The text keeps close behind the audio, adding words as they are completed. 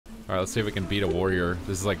Alright, let's see if we can beat a warrior.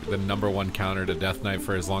 This is like the #1 counter to Death Knight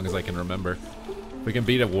for as long as I can remember. If we can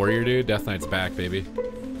beat a warrior, dude, Death Knight's back, baby.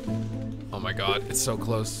 Oh my god, it's so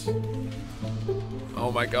close. Oh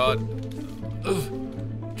my god.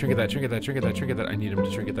 Ugh. Trinket that, trinket that, trinket that, trinket that. I need him to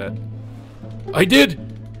trinket that. I did!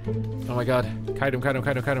 Oh my god. Kite him, kite him,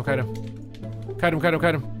 kite him, kite him, kite him. Kite him, kite him,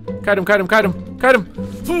 kite him. Kite him, kite him, kite him, kite him!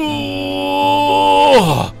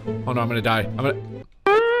 Oh no, I'm gonna die. I'm gonna...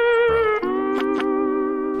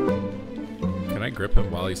 Can I grip him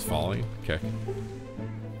while he's falling? Okay.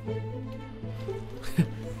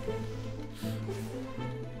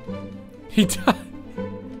 He died.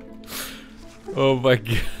 Oh my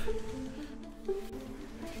god.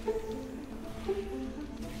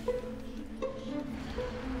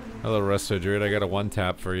 Hello, Resto Druid. I got a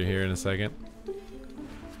 1-tap for you here in a second.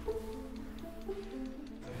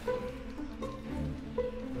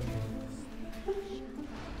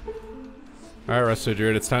 Alright, Resto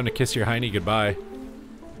Druid. It's time to kiss your hiney goodbye.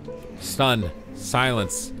 Stun.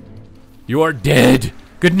 Silence. You are dead.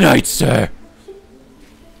 Good night, sir.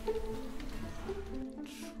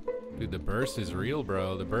 Dude, the burst is real,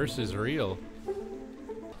 bro. The burst is real.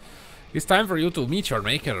 It's time for you to meet your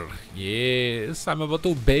maker. Yes, I'm about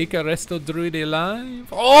to bake a Resto Druid alive.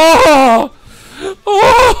 Oh!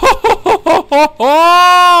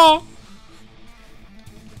 Oh!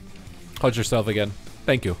 Hold yourself again.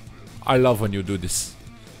 Thank you. I love when you do this.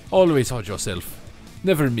 Always hold yourself.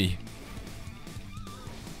 Never me.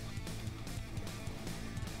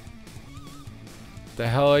 The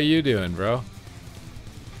hell are you doing, bro?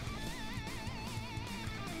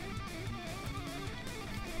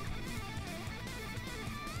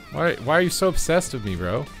 Why are you so obsessed with me,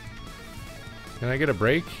 bro? Can I get a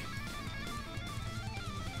break?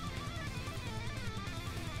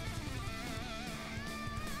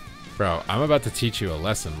 Bro, I'm about to teach you a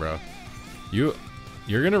lesson, bro.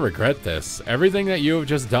 You're gonna regret this. Everything that you have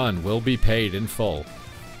just done will be paid in full.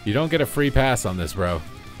 You don't get a free pass on this, bro.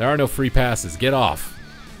 There are no free passes. Get off.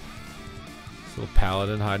 This little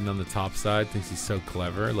paladin hiding on the top side thinks he's so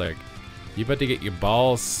clever. Like, you about to get your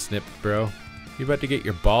balls snipped, bro. You about to get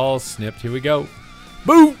your balls snipped. Here we go.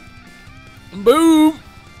 Boom! Boom!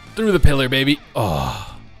 Through the pillar, baby. Oh.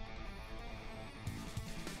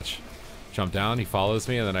 Jump down, he follows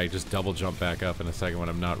me, and then I just double jump back up in a second when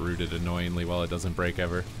I'm not rooted annoyingly while it doesn't break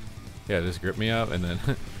ever. Yeah, just grip me up, and then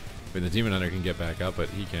the Demon Hunter can get back up, but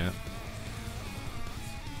he can't.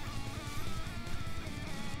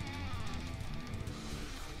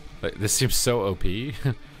 Like, this seems so OP.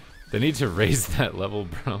 They need to raise that level,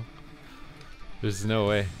 bro. There's no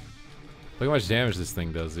way. Look how much damage this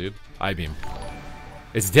thing does, dude. I-beam.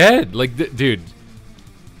 It's dead! Like, dude.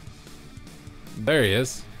 There he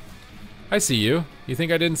is. I see you. You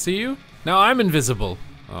think I didn't see you? Now I'm invisible.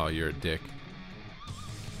 Oh, you're a dick.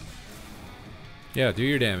 Yeah, do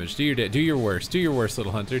your damage. Do your worst. Do your worst,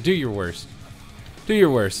 little hunter. Do your worst. Do your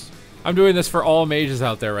worst. I'm doing this for all mages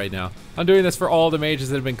out there right now. I'm doing this for all the mages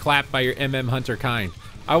that have been clapped by your MM Hunter kind.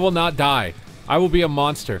 I will not die. I will be a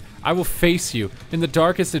monster. I will face you in the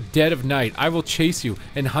darkest of dead of night. I will chase you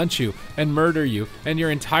and hunt you and murder you and your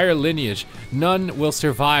entire lineage. None will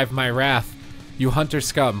survive my wrath, you hunter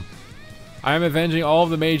scum. I am avenging all of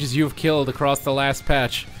the mages you have killed across the last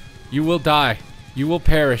patch. You will die. You will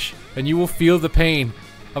perish. And you will feel the pain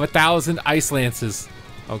of 1,000 ice lances.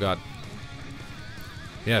 Oh god.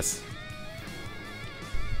 Yes.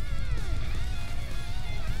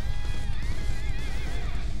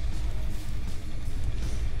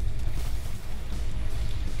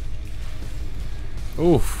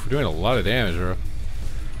 Oof, doing a lot of damage, bro.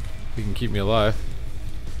 You can keep me alive.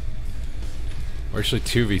 We're actually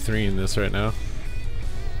 2v3 in this right now.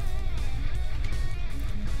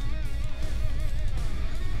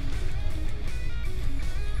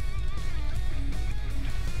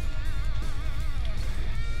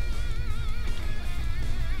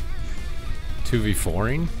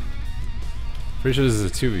 $2v4ing? Pretty sure this is a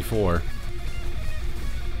 2v4.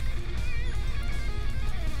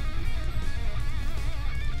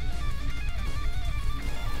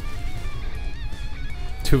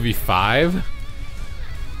 $2v5?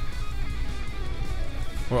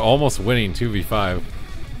 We're almost winning 2v5.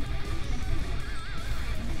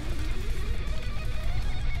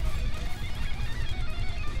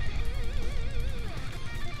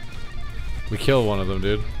 We killed one of them,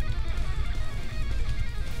 dude.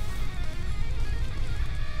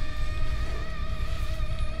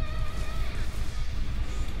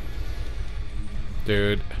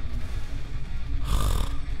 Dude.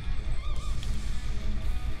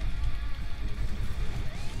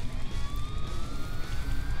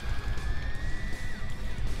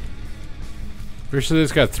 Pretty sure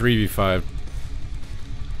this got 3v5.